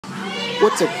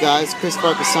What's up, guys? Chris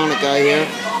Farka Sonic Guy here.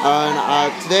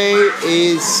 Today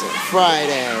is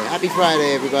Friday. Happy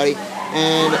Friday, everybody.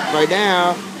 And right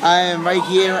now, I am right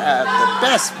here at the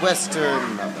Best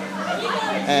Western.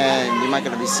 And you might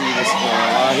gonna be seeing this for a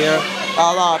while here.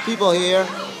 A lot of people here.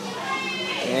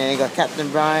 And you got Captain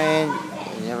Brian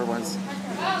and everyone's.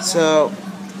 So,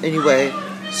 anyway,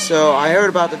 I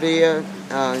heard about the video.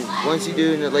 Once you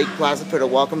do in the Lake Placid for the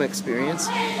welcome experience,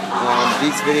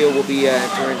 this video will be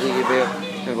entering the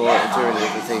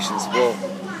invitations. Well,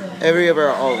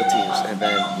 all the teams, and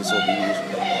then this will be used.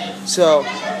 So,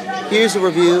 here's a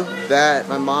review that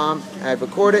my mom had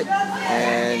recorded,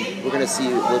 and we're gonna see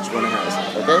which one it has.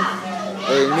 Okay?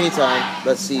 But in the meantime,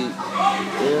 let's see.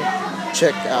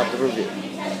 Check out the review.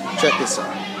 Check this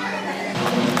out.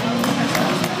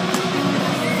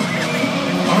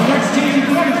 Our next team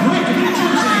from Brick, New Jersey.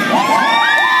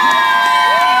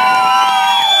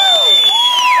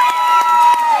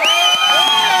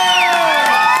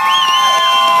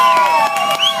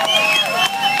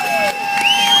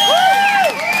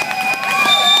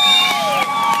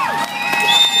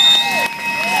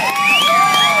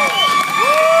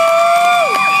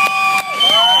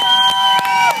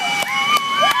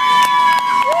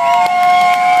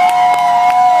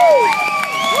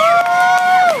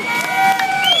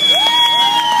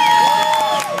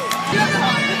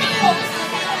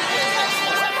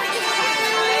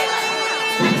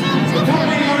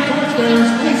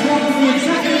 Please welcome the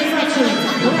executive director of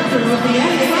the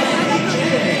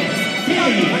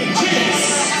Chase.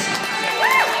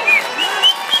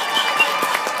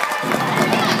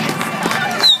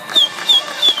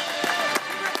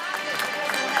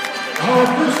 Our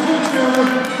first coacher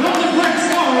from the Black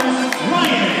Stars,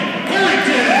 Ryan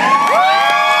Harrington.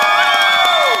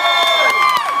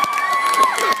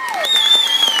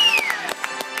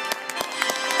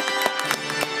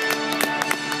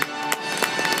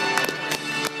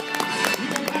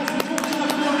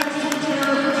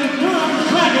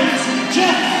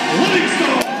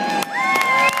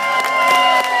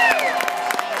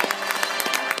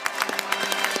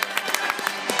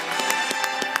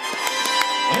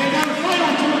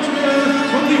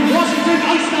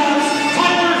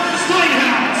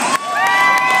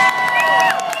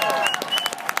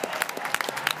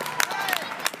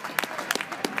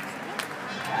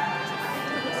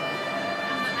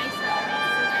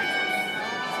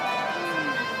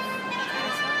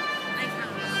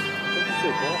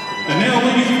 And now,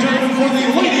 ladies and gentlemen, for the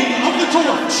lighting of the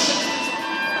torch.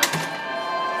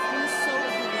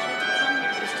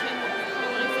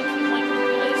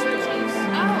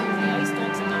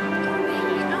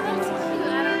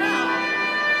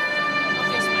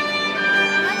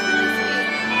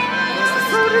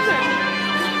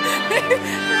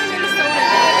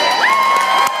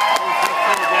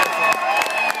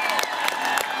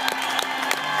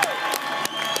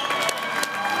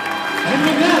 And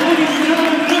with that, ladies and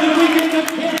gentlemen, the weekend of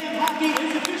Canadian hockey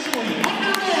is officially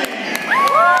underway.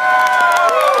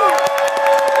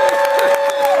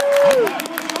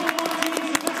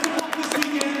 This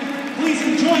weekend, please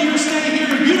enjoy your stay here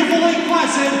in beautiful Lake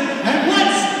Placid, and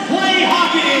let's play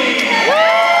hockey!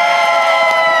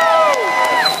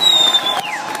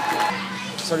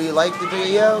 So do you like the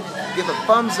video? Give a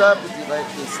thumbs up if you like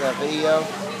this video.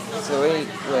 So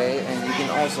anyway, and you can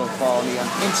also follow me on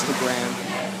Instagram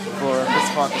for Chris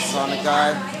Farka Sonic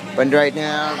Guy. But right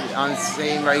now, I'm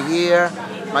staying right here.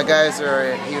 My guys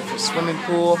are here for swimming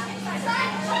pool.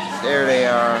 There they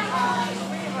are.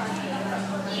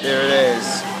 There it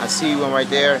is. I see one right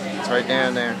there. It's right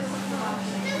down there.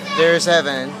 There's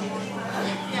Evan.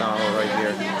 Oh, right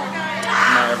here.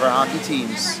 My other hockey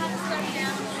teams.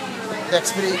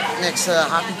 Next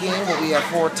hockey game will be at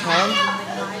 4:10.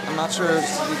 I'm not sure if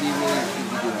we'll be doing that.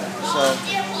 So,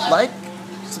 like,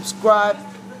 subscribe,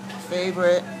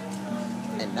 favorite,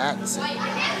 and that's it.